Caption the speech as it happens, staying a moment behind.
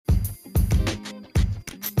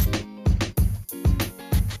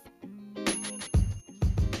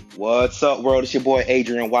What's up, world? It's your boy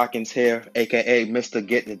Adrian Watkins here, aka Mr.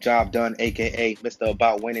 Get the Job Done, aka Mr.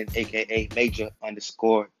 About Winning, aka Major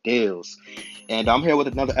underscore Deals. And I'm here with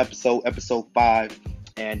another episode 5.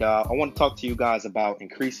 And I want to talk to you guys about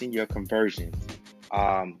increasing your conversions.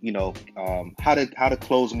 How to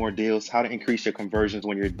close more deals, how to increase your conversions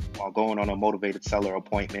when you're going on a motivated seller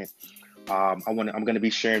appointment. I'm going to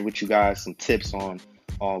be sharing with you guys some tips on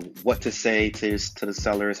what to say to the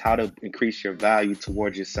sellers, how to increase your value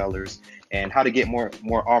towards your sellers, and how to get more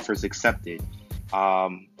offers accepted. Like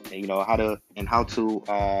I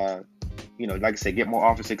said, get more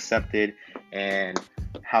offers accepted, and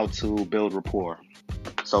how to build rapport.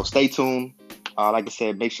 So stay tuned. Like I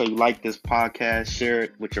said, make sure you like this podcast, share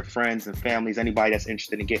it with your friends and families, anybody that's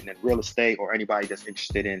interested in getting in real estate, or anybody that's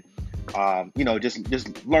interested in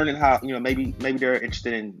just learning how, maybe they're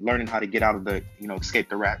interested in learning how to get out of the, escape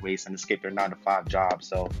the rat race and escape their 9-to-5 job.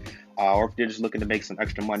 So, or if they're just looking to make some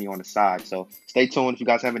extra money on the side. So stay tuned. If you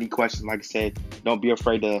guys have any questions, like I said, don't be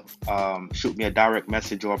afraid to shoot me a direct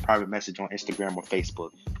message or a private message on Instagram or Facebook.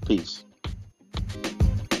 Peace.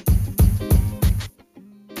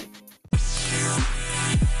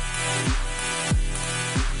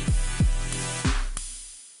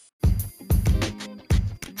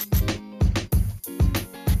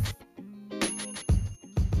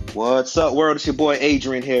 What's up, world? It's your boy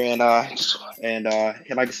Adrian here, and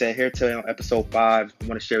like I said, here to episode 5. I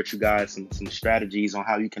want to share with you guys some strategies on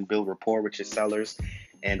how you can build rapport with your sellers,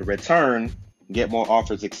 and in return, get more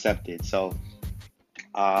offers accepted. So,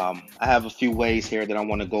 I have a few ways here that I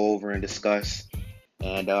want to go over and discuss,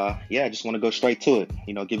 and I just want to go straight to it.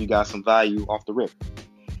 Give you guys some value off the rip.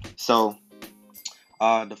 So,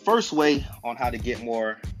 the first way on how to get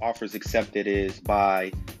more offers accepted is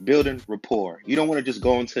by building rapport. You don't want to just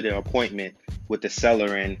go into the appointment with the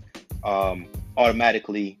seller and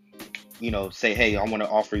automatically, say, hey, I want to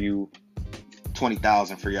offer you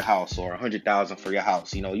 $20,000 for your house or $100,000 for your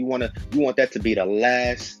house. You want that to be the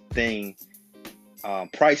last thing.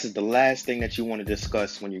 Price is the last thing that you want to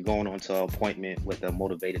discuss when you're going on to an appointment with a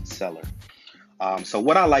motivated seller. So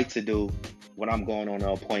what I like to do when I'm going on an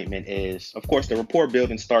appointment is, of course, the rapport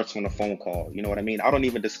building starts on a phone call. You know what I mean? I don't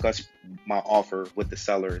even discuss my offer with the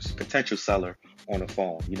potential seller on the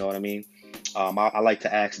phone. You know what I mean? I like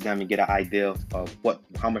to ask them and get an idea of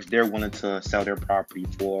how much they're willing to sell their property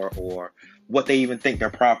for, or what they even think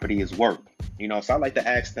their property is worth. So I like to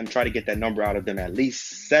ask them, try to get that number out of them at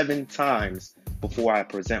least 7 times before I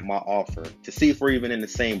present my offer, to see if we're even in the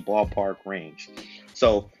same ballpark range.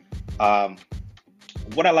 So,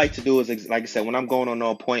 what I like to do is, like I said, when I'm going on an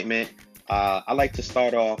appointment, I like to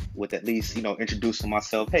start off with at least, introducing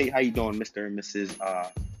myself. Hey, how you doing, Mr. and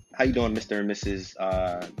Mrs.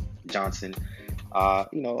 Johnson?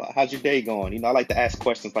 How's your day going? I like to ask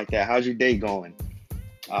questions like that. How's your day going?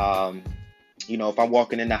 If I'm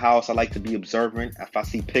walking in the house, I like to be observant. If I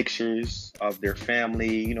see pictures of their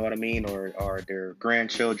family, you know what I mean, or their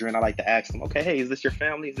grandchildren, I like to ask them, okay, hey, is this your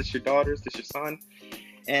family? Is this your daughter? Is this your son?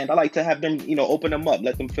 And I like to have them, open them up,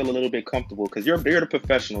 let them feel a little bit comfortable, because they're the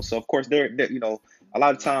professionals. So of course they're a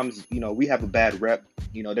lot of times, we have a bad rep.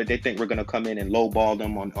 They think we're gonna come in and lowball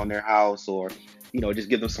them on their house, or just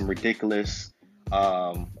give them some ridiculous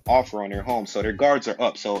offer on their home. So their guards are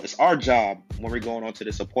up. So it's our job when we're going on to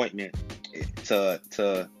this appointment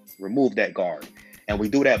to remove that guard. And we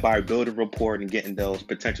do that by building rapport and getting those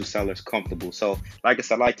potential sellers comfortable. So, like I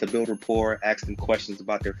said, I like to build rapport, ask them questions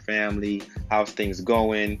about their family, how's things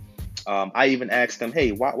going. I even ask them,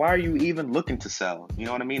 hey, why are you even looking to sell? You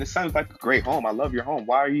know what I mean? It sounds like a great home. I love your home.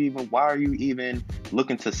 Why are you even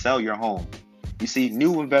looking to sell your home? You see,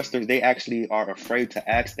 new investors, they actually are afraid to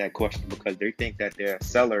ask that question because they think that their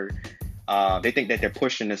seller, they think that they're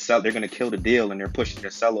pushing the seller, they're going to kill the deal, and they're pushing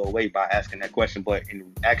the seller away by asking that question. But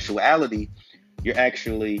in actuality, you're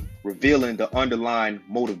actually revealing the underlying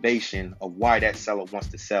motivation of why that seller wants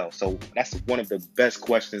to sell. So that's one of the best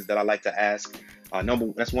questions that I like to ask.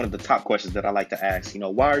 That's one of the top questions that I like to ask.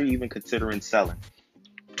 Why are you even considering selling?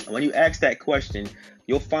 When you ask that question,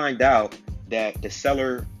 you'll find out that the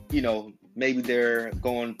seller, maybe they're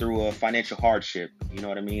going through a financial hardship. You know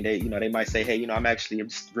what I mean? They might say, hey, I'm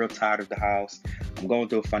just real tired of the house. I'm going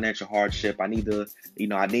through a financial hardship. I need the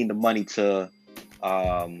money to,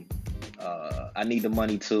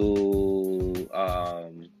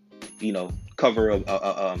 cover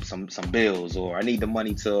some bills, or I need the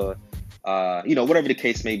money to, whatever the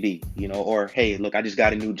case may be, or, hey, look, I just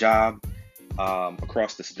got a new job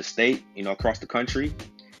across the state, across the country,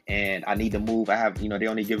 and I need to move. I have, they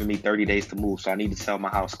only giving me 30 days to move, so I need to sell my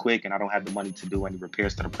house quick, and I don't have the money to do any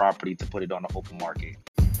repairs to the property to put it on the open market.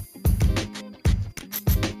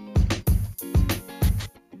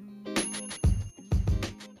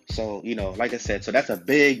 So, like I said, so that's a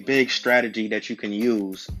big, big strategy that you can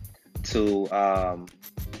use to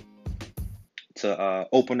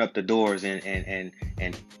open up the doors and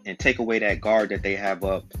take away that guard that they have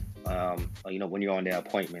up, when you're on their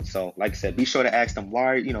appointment. So, like I said, be sure to ask them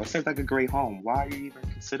why. It seems like a great home. Why are you even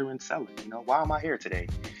considering selling? Why am I here today?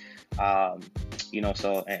 So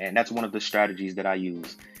and that's one of the strategies that I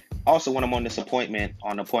use. Also, when I'm on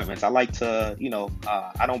appointments, I like to,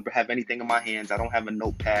 I don't have anything in my hands. I don't have a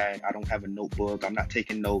notepad. I don't have a notebook. I'm not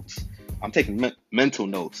taking notes. I'm taking mental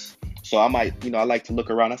notes. So I might, I like to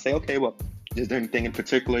look around and say, okay, well, is there anything in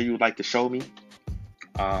particular you would like to show me?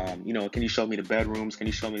 Can you show me the bedrooms? Can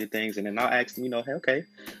you show me the things? And then I'll ask them, hey, okay,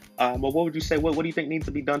 well, what would you say? What do you think needs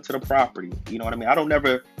to be done to the property? You know what I mean? I don't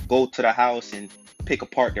never go to the house and pick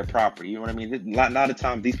apart their property. You know what I mean? A lot of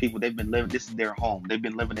times these people, they've been living, this is their home. They've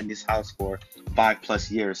been living in this house for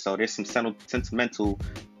 5+ years. So there's some sentimental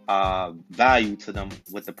value to them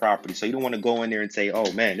with the property. So you don't want to go in there and say,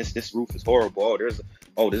 oh man, this roof is horrible.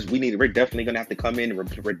 We're definitely gonna have to come in and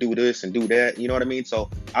redo this and do that. You know what I mean?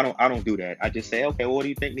 So I don't do that. I just say, okay, well, what do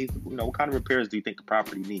you think needs, what kind of repairs do you think the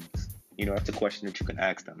property needs? That's a question that you can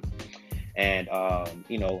ask them. And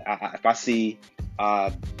if I see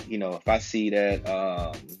that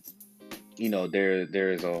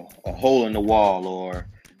there's a hole in the wall, or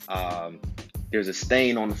there's a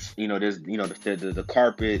stain on the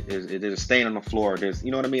carpet, there's a stain on the floor, there's,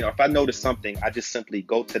 you know what I mean? Or if I notice something, I just simply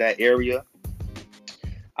go to that area.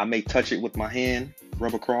 I may touch it with my hand,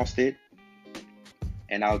 rub across it,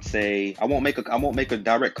 and I would say, I won't make a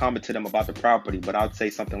direct comment to them about the property, but I would say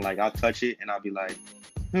something like, I'll touch it and I'll be like,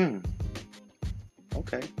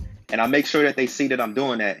 okay. And I make sure that they see that I'm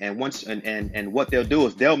doing that. And and what they'll do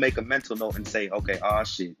is they'll make a mental note and say, okay, oh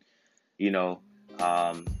shit, you know what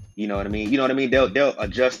I mean? They'll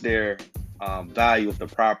adjust their value of the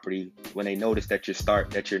property when they notice that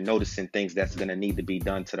you're noticing things that's going to need to be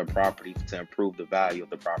done to the property to improve the value of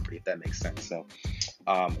the property, if that makes sense. So,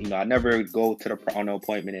 I never go to on an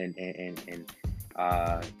appointment and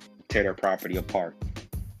tear their property apart.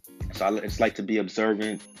 So I just like to be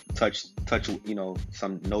observant, touch,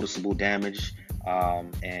 some noticeable damage,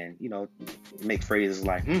 and make phrases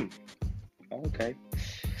like, okay,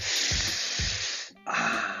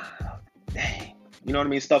 dang, you know what I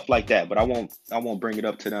mean, stuff like that. But I won't bring it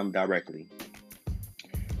up to them directly.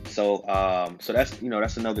 So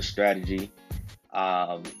that's another strategy.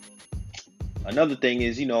 Another thing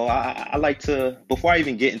is, I like to, before I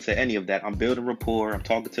even get into any of that, I'm building rapport. I'm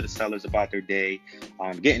talking to the sellers about their day,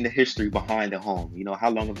 getting the history behind the home.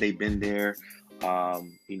 How long have they been there?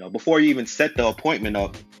 Before you even set the appointment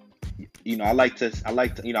up,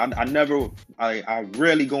 I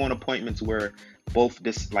rarely go on appointments where all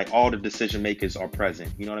the decision makers are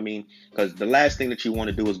present. You know what I mean? Because the last thing that you want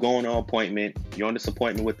to do is go on an appointment. You're on this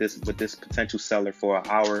appointment with this potential seller for an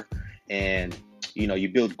hour, and you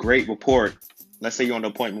build great rapport. Let's say you're on an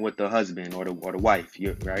appointment with the husband or the wife,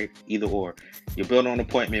 right? Either or. You're building an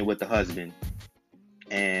appointment with the husband,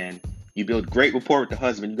 and you build great rapport with the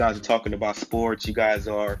husband. You guys are talking about sports. You guys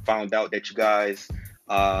are found out that you guys,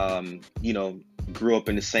 grew up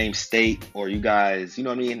in the same state, or you guys, you know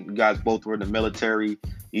what I mean? You guys both were in the military,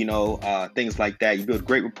 things like that. You build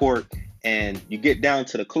great rapport. And you get down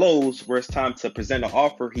to the close where it's time to present an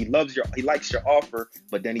offer. He likes your offer,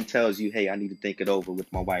 but then he tells you, "Hey, I need to think it over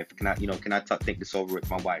with my wife. Can I think this over with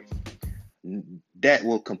my wife?" That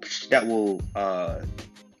will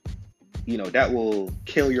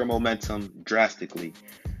kill your momentum drastically.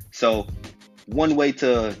 So one way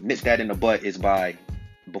to nip that in the butt is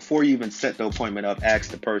before you even set the appointment up,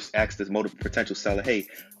 ask this potential seller, "Hey,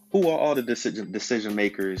 who are all the decision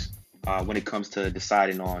makers when it comes to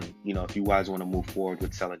deciding on, if you guys want to move forward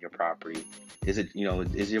with selling your property? Is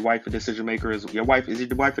your wife a decision maker? Is your wife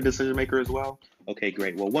a decision maker as well? Okay,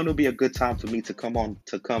 great. Well, when would be a good time for me to come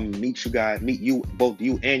meet you, both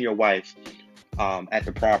you and your wife, at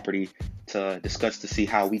the property to discuss to see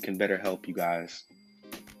how we can better help you guys?"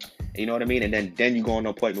 You know what I mean? And then you go on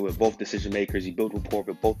an appointment with both decision makers. You build rapport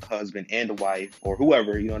with both the husband and the wife, or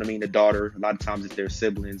whoever, you know what I mean? The daughter. A lot of times it's their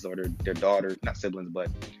siblings or their daughter, not siblings, but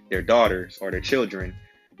their daughters or their children,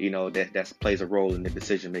 that plays a role in the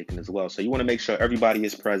decision making as well. So you want to make sure everybody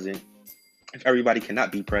is present. If everybody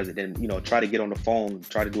cannot be present, then, try to get on the phone,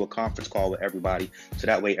 try to do a conference call with everybody. So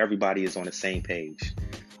that way everybody is on the same page.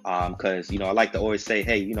 Because, I like to always say,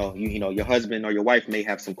 hey, your husband or your wife may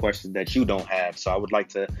have some questions that you don't have. So I would like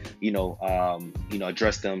to,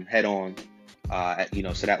 address them head on,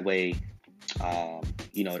 so that way,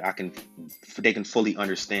 they can fully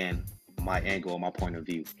understand my angle, my point of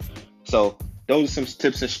view. So those are some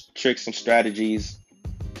tips and tricks, some strategies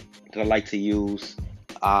that I like to use.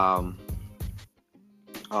 Um,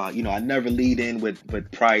 I never lead in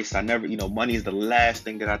with price. I never, money is the last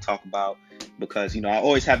thing that I talk about because, I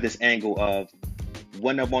always have this angle of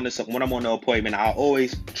when I'm on the appointment, I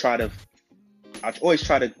always try to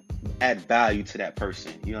add value to that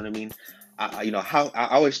person. You know what I mean? I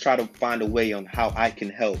always try to find a way on how I can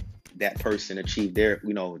help that person achieve their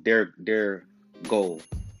goal.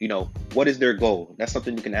 What is their goal? That's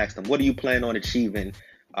something you can ask them. What do you plan on achieving?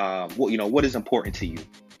 What is important to you?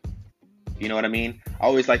 You know what I mean? I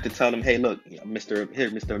always like to tell them, hey, look, Mr. or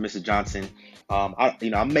Mrs. Johnson,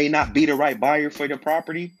 I may not be the right buyer for your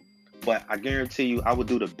property, but I guarantee you, I will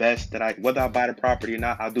do the best whether I buy the property or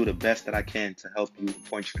not, I'll do the best that I can to help you,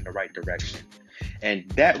 point you in the right direction. And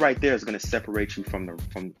that right there is going to separate you from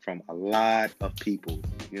a lot of people.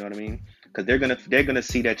 You know what I mean? Because they're gonna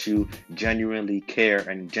see that you genuinely care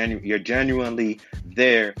and you're genuinely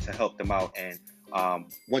there to help them out. And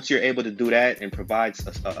once you're able to do that and provide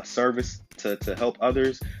a service to help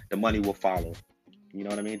others, the money will follow. You know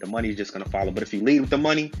what I mean? The money is just gonna follow. But if you lead with the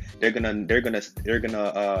money, they're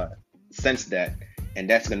gonna sense that, and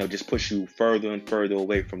that's gonna just push you further and further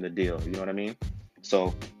away from the deal. You know what I mean?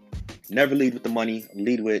 So never lead with the money.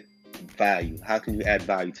 Lead with value. How can you add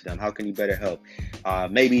value to them? How can you better help?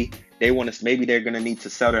 Maybe they're gonna need to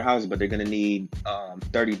sell their house, but they're gonna need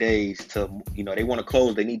 30 days to, they want to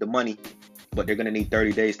close. They need the money, but they're gonna need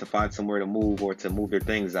 30 days to find somewhere to move or to move their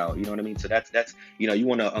things out. You know what I mean? So that's you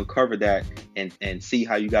want to uncover that and see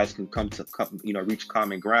how you guys can reach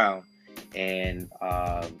common ground and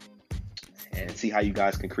see how you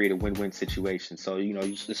guys can create a win-win situation. So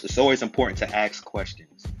it's always important to ask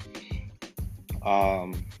questions.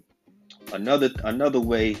 Another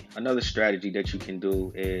strategy that you can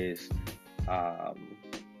do is,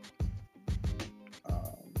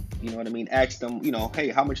 you know what I mean? Ask them, hey,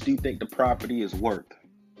 how much do you think the property is worth?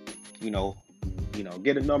 You know,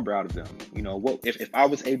 get a number out of them. What if I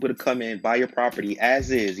was able to come in, buy your property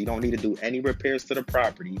as is, you don't need to do any repairs to the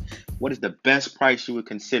property. What is the best price you would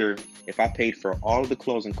consider if I paid for all of the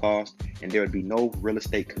closing costs and there would be no real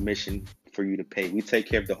estate commission for you to pay? We take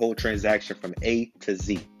care of the whole transaction from A to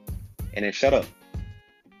Z. And then shut up.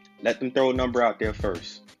 Let them throw a number out there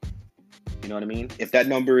first. You know what I mean? If that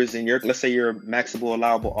number is let's say your maximum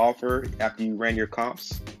allowable offer after you ran your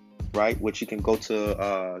comps, right? Which you can go to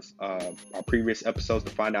our previous episodes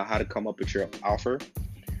to find out how to come up with your offer.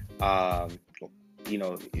 If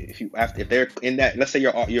they're in that, let's say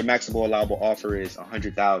your maximum allowable offer is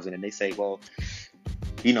 100,000, and they say, well,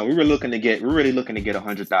 we're really looking to get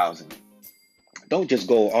 100,000. Don't just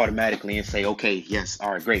go automatically and say, okay, yes,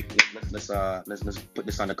 all right, great. Let's put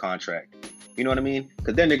this under contract. You know what I mean?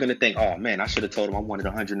 Because then they're gonna think, oh man, I should have told them I wanted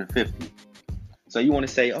 150. So you want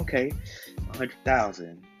to say, okay,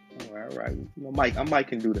 100,000. All right. Mike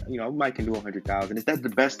can do that. Mike can do 100,000. Is that the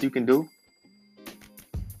best you can do?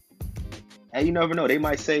 And you never know. They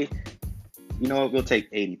might say, we'll take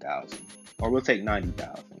 80,000 or we'll take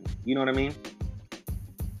 90,000. You know what I mean?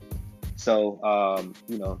 So,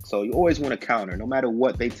 so you always want to counter. No matter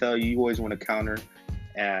what they tell you, you always want to counter.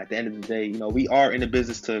 At the end of the day, we are in the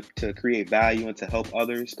business to create value and to help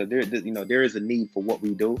others. Because there is a need for what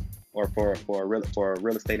we do, or for a real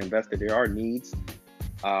estate investor, there are needs.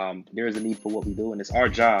 There is a need for what we do, and it's our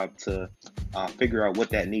job to figure out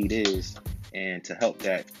what that need is and to help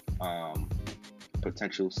that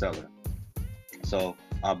potential seller. So,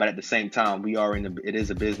 but at the same time, it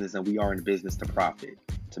is a business, and we are in the business to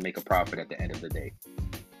make a profit at the end of the day.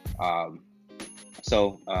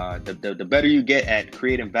 So the better you get at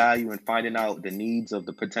creating value and finding out the needs of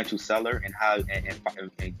the potential seller and how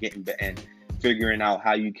and figuring out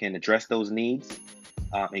how you can address those needs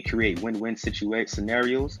and create win-win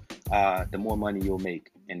scenarios, the more money you'll make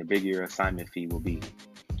and the bigger your assignment fee will be.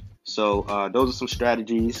 So those are some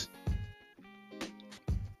strategies.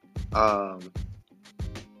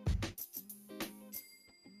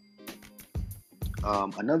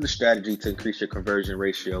 Another strategy to increase your conversion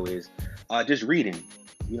ratio is just reading.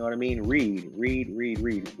 You know what I mean? Read.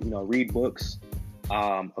 Read books.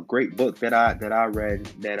 A great book that I read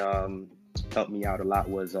that helped me out a lot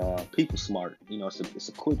was People Smart. It's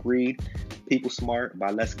a quick read. People Smart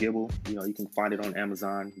by Les Gibble. You can find it on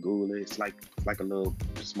Amazon, Google it. It's like a little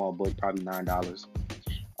small book, probably $9.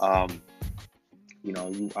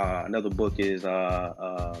 Another book is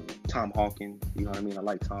Tom Hawkins. You know what I mean? I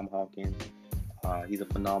like Tom Hawkins. He's a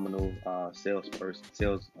phenomenal salesperson.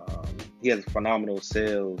 He has a phenomenal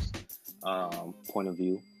sales point of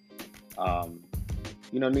view.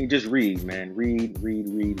 You know what I mean? Just read, man. Read,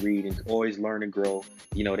 and always learn and grow.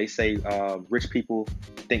 They say rich people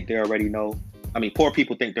think they already know, I mean, poor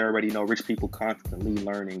people think they already know. Rich people constantly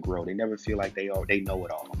learn and grow. They never feel like they know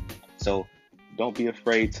it all. So don't be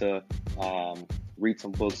afraid to read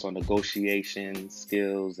some books on negotiation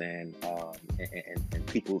skills and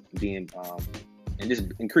people being and just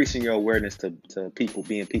increasing your awareness to people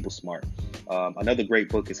being people smart. Another great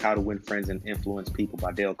book is How to Win Friends and Influence People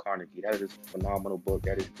by Dale Carnegie. That is a phenomenal book.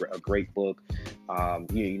 That is a great book.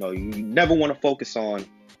 You never want to focus on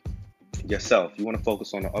yourself. You want to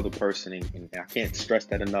focus on the other person, and I can't stress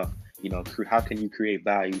that enough. How can you create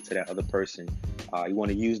value to that other person? You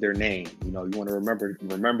want to use their name. You want to remember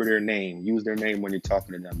their name. Use their name when you're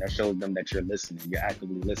talking to them. That shows them that you're listening. You're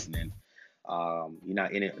actively listening. You're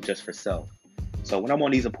not in it just for self. So when I'm on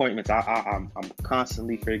these appointments, I'm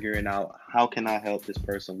constantly figuring out how can I help this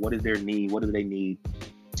person. What is their need? What do they need?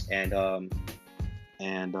 And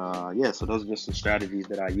yeah. So those are just some strategies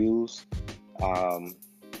that I use.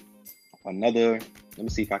 Let me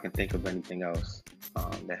see if I can think of anything else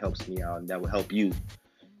that helps me out and that will help you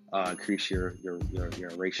increase your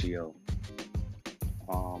ratio.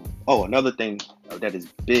 Another thing that is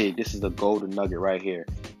big. This is the golden nugget right here.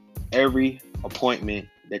 Every appointment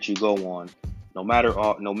that you go on, no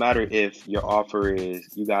matter if your offer is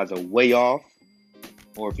you guys are way off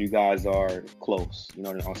or if you guys are close,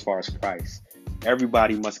 as far as price.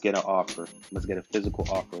 Everybody must get an offer, must get a physical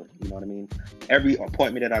offer. You know what I mean? Every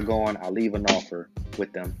appointment that I go on, I leave an offer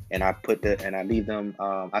with them, and I leave them.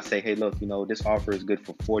 I say, hey, look, this offer is good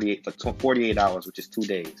for 48 hours, which is 2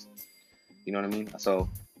 days. You know what I mean? So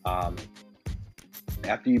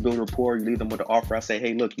after you build rapport, you leave them with the offer. I say,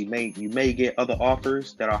 hey, look, you may get other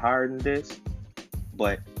offers that are higher than this,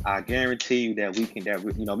 but I guarantee you that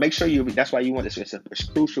make sure that's why you want this. It's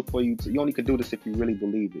crucial for you you only can do this if you really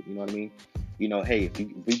believe it. You know what I mean? Hey, if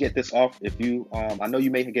we get this off, I know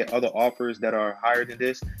you may get other offers that are higher than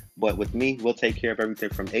this, but with me, we'll take care of everything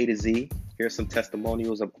from A to Z. Here's some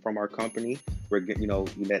testimonials from our company. We're you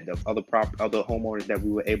met the other homeowners that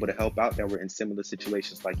we were able to help out that were in similar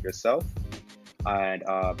situations like yourself. And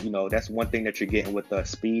that's one thing that you're getting with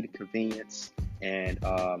speed, convenience, and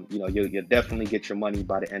you'll definitely get your money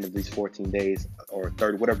by the end of these 14 days or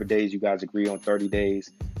 30, whatever days you guys agree on, 30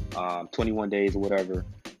 days, 21 days or whatever.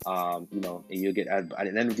 And you'll get at the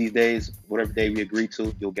end of these days, whatever day we agree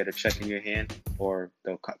to, you'll get a check in your hand, or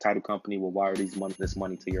the title company will wire this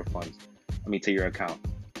money to your funds. To your account.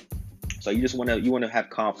 So you want to have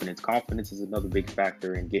confidence. Confidence is another big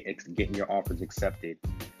factor in getting your offers accepted.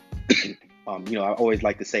 I always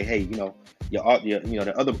like to say, hey, the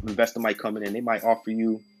other investor might come in and they might offer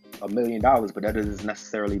you $1 million, but that doesn't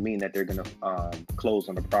necessarily mean that they're going to close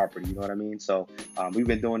on the property. You know what I mean? So we've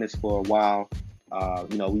been doing this for a while.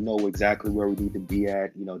 We know exactly where we need to be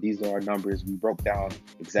at. These are our numbers. We broke down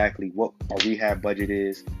exactly what our rehab budget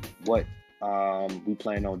is, what we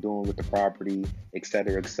plan on doing with the property, et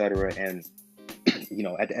cetera, et cetera. And,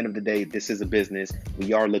 at the end of the day, this is a business.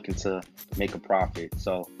 We are looking to make a profit.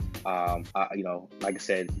 So, like I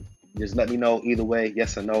said, just let me know either way,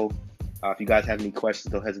 yes or no. If you guys have any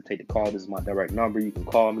questions, don't hesitate to call. This is my direct number. You can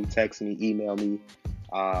call me, text me, email me,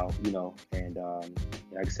 and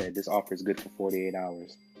like I said, this offer is good for 48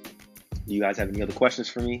 hours. Do you guys have any other questions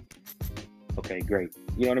for me? Okay, great.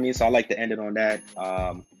 You know what I mean? So I like to end it on that.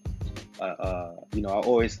 I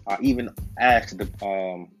even ask the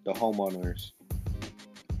homeowners,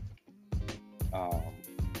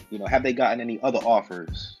 have they gotten any other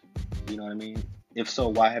offers? You know what I mean? If so,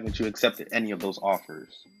 why haven't you accepted any of those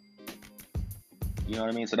offers? You know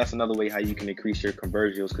what I mean? So that's another way how you can increase your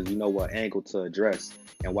conversions, because you know what angle to address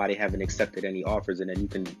and why they haven't accepted any offers, and then you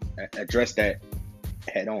can address that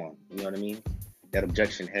head on. You know what I mean? That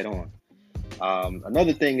objection head on.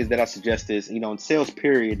 Another thing is that I suggest is, in sales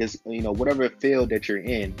period, there's, whatever field that you're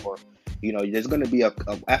in, or, there's going to be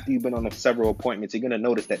after you've been on several appointments, you're going to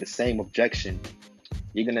notice that the same objection,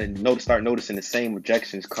 you're going to start noticing the same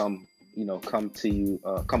objections come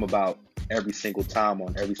about every single time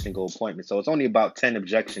on every single appointment. So it's only about 10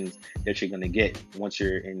 objections that you're going to get once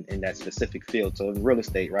you're in that specific field. So in real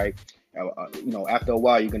estate, right? After a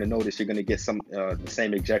while, you're going to notice you're going to get some the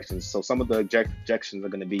same objections. So some of the objections are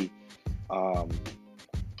going to be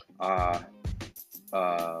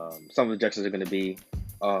some objections are going to be,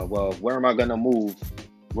 well, where am I going to move?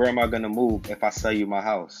 Where am I going to move if I sell you my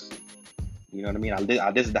house? You know what I mean?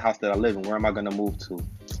 This is the house that I live in. Where am I going to move to?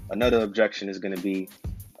 Another objection is going to be,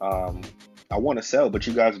 I want to sell, but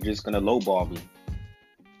you guys are just going to lowball me.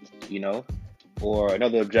 Or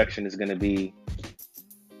another objection is going to be,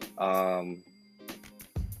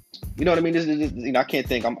 you know what I mean? This is, I can't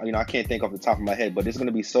think. I can't think off the top of my head, but it's going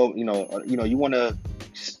to be so. You want to,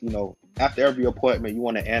 after every appointment, you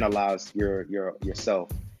want to analyze yourself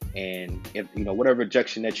And if whatever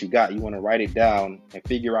objection that you got, you want to write it down and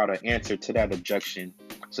figure out an answer to that objection.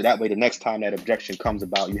 So that way, the next time that objection comes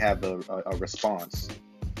about, you have a response.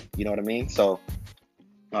 You know what I mean? So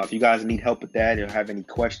if you guys need help with that, or have any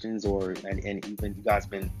questions, and even you guys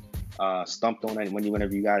been stumped on it,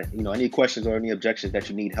 whenever you got any questions or any objections that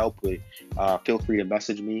you need help with, feel free to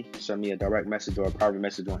message me, send me a direct message or a private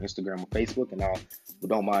message on Instagram or Facebook, and I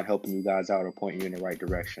don't mind helping you guys out or pointing you in the right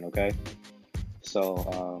direction. Okay.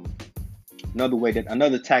 So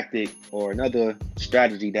another tactic or another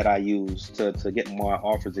strategy that I use to get more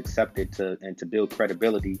offers accepted and to build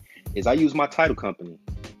credibility is I use my title company.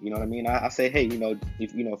 You know what I mean? I say, hey,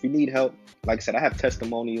 if you need help, like I said, I have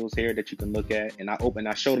testimonials here that you can look at, and I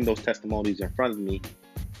show them those testimonials in front of me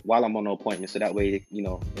while I'm on the appointment, so that way,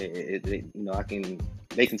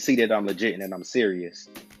 they can see that I'm legit and that I'm serious.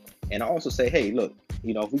 And I also say, hey, look,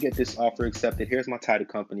 if we get this offer accepted, here's my title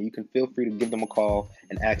company. You can feel free to give them a call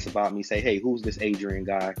and ask about me. Say, hey, who's this Adrian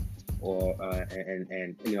guy? Or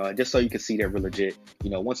and just so you can see that we're legit.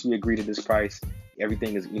 Once we agree to this price,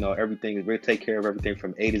 everything is we'll take care of everything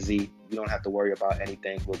from A to Z. You don't have to worry about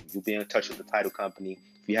anything. You'll be in touch with the title company.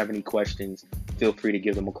 If you have any questions, feel free to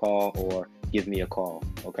give them a call or give me a call.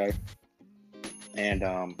 Okay. And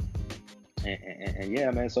yeah,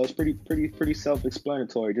 man. So it's pretty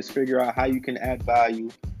self-explanatory. Just figure out how you can add value,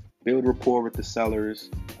 build rapport with the sellers.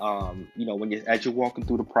 As you're walking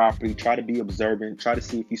through the property, try to be observant. Try to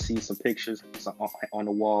see if you see some pictures on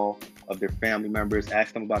the wall of their family members.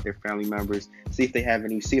 Ask them about their family members. See if they have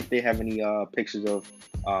any pictures of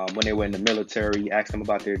when they were in the military. Ask them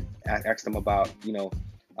about if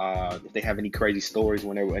they have any crazy stories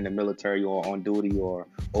when they were in the military or on duty or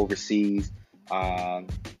overseas.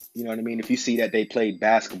 You know what I mean? If you see that they played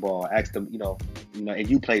basketball, ask them, and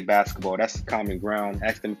you play basketball, that's common ground.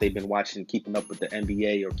 Ask them if they've been keeping up with the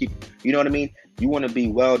NBA you know what I mean? You want to be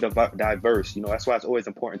well diverse. That's why it's always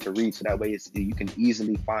important to read. So that way you can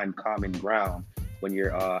easily find common ground when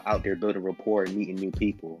you're out there building rapport and meeting new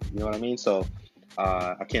people. You know what I mean? So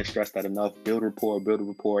I can't stress that enough. Build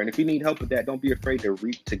rapport. And if you need help with that, don't be afraid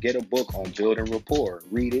to get a book on building rapport.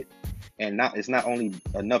 Read it. And it's not only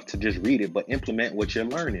enough to just read it, but implement what you're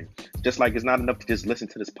learning. Just like it's not enough to just listen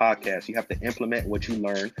to this podcast. You have to implement what you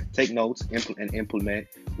learn, take notes, and implement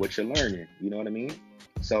what you're learning. You know what I mean?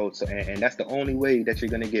 So and that's the only way that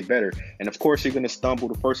you're going to get better. And of course, you're going to stumble.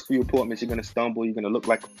 The first few appointments, you're going to stumble. You're going to look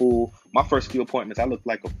like a fool. My first few appointments, I looked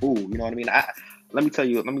like a fool. You know what I mean? Let me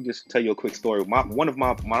just tell you a quick story. One of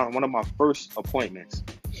my first appointments,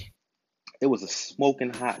 it was a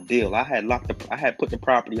smoking hot deal. I had put the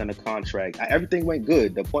property under contract. Everything went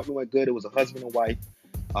good. The appointment went good. It was a husband and wife.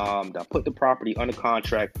 I put the property under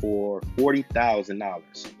contract for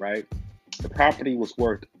 $40,000. Right. The property was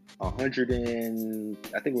worth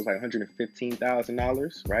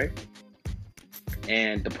 $115,000. Right.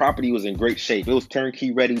 And the property was in great shape. It was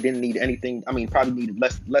turnkey ready. Didn't need anything. I mean, probably needed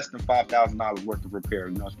less than $5,000 worth of repair.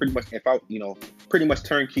 It's pretty much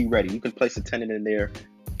turnkey ready. You can place a tenant in there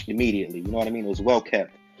immediately. You know what I mean? It was well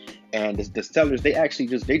kept. And the sellers, they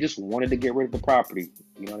just wanted to get rid of the property.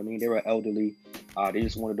 You know what I mean? They were elderly. They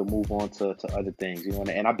just wanted to move on to other things.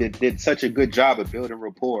 And I did such a good job of building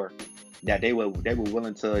rapport that they were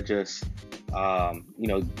willing to just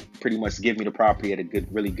pretty much give me the property at a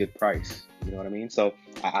really good price. You know what I mean? So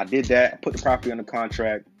I did that. I put the property under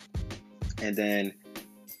contract, and then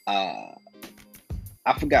I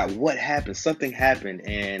forgot what happened. Something happened,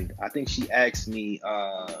 and I think she asked me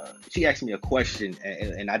a question,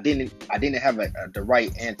 and I didn't have the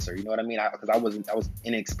right answer. You know what I mean? Because I was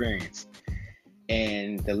inexperienced,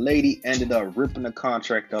 and the lady ended up ripping the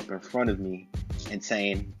contract up in front of me and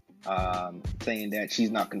saying that she's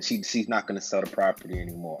not gonna sell the property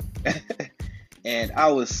anymore. And I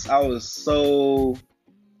was so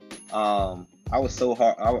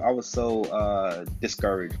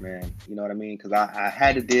discouraged, man. You know what I mean? Because I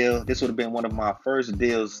had a deal. This would have been one of my first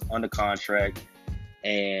deals under contract,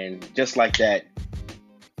 and just like that,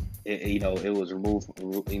 it was removed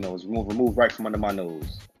right from under my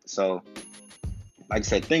nose. So, like I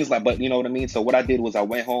said, but you know what I mean? So what I did was I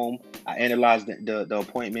went home, I analyzed the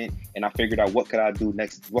appointment, and I figured out what could I do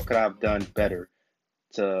next, what could I have done better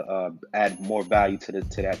to add more value to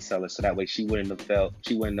that seller, so that way she wouldn't have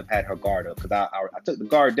had her guard up. Because I took the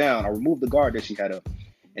guard down, I removed the guard that she had up,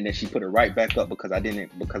 and then she put it right back up because I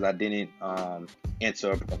didn't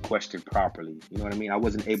answer a question properly. You know what I mean? I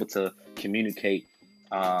wasn't able to communicate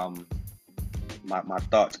my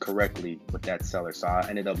thoughts correctly with that seller, so I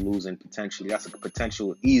ended up losing potentially. That's an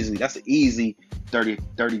easy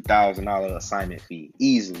 $30,000 assignment fee,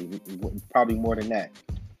 easily, probably more than that.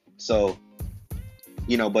 So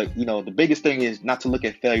But the biggest thing is not to look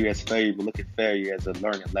at failure as failure, but look at failure as a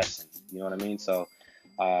learning lesson. You know what I mean? So,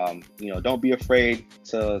 don't be afraid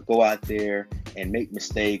to go out there and make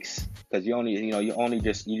mistakes, because you're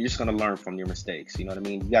just gonna learn from your mistakes. You know what I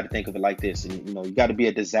mean? You got to think of it like this, and you got to be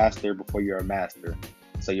a disaster before you're a master.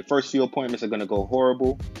 So your first few appointments are gonna go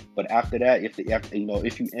horrible, but after that, if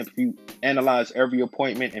you analyze every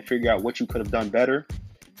appointment and figure out what you could have done better,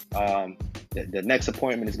 the next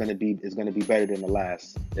appointment is gonna be better than the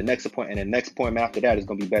last. The next appointment after that is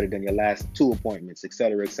gonna be better than your last two appointments, et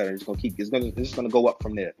cetera, et cetera. It's just gonna go up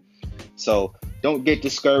from there. So don't get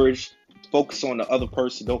discouraged. Focus on the other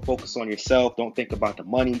person. Don't focus on yourself. Don't think about the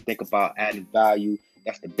money. Think about adding value.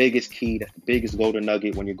 That's the biggest key. That's the biggest golden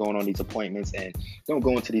nugget when you're going on these appointments. And don't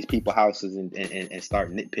go into these people's houses and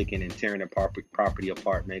start nitpicking and tearing their property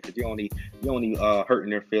apart, man. Because you're only hurting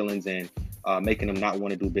their feelings and making them not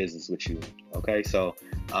want to do business with you. Okay, so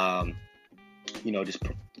just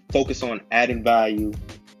focus on adding value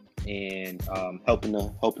and helping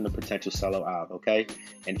the potential seller out. Okay,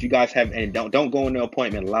 and if you guys don't go in the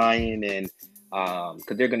appointment lying, and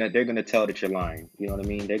because they're gonna tell that you're lying. You know what I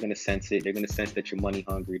mean? They're gonna sense it. They're gonna sense that you're money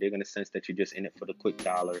hungry. They're gonna sense that you're just in it for the quick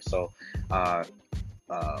dollar. So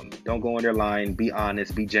don't go in there lying. Be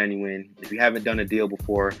honest. Be genuine. If you haven't done a deal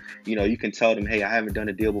before, you can tell them, hey, I haven't done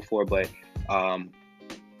a deal before, but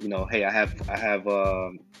hey, I have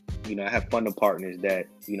funding partners that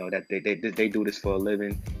that they do this for a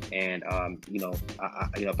living, and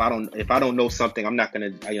if I don't know something, I'm not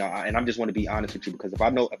gonna and I'm just want to be honest with you, because if I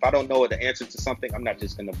don't know the answer to something, I'm not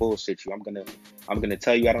just gonna bullshit you. I'm gonna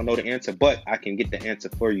tell you I don't know the answer, but I can get the answer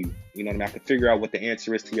for you. You know what I mean? I can figure out what the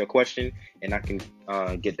answer is to your question, and I can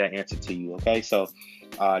get that answer to you. Okay, so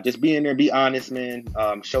just be in there, be honest, man.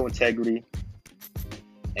 Show integrity.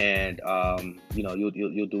 And you'll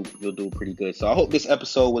do pretty good. So I hope this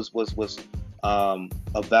episode was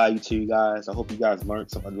of value to you guys. I hope you guys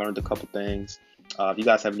learned a couple things. If you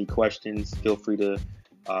guys have any questions, feel free to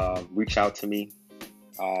reach out to me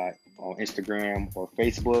on Instagram or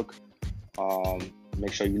Facebook.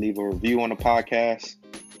 Make sure you leave a review on the podcast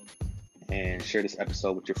and share this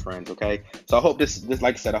episode with your friends. Okay, so I hope this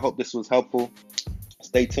like I said, I hope this was helpful.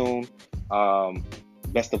 Stay tuned.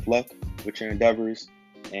 Best of luck with your endeavors.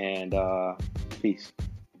 And peace.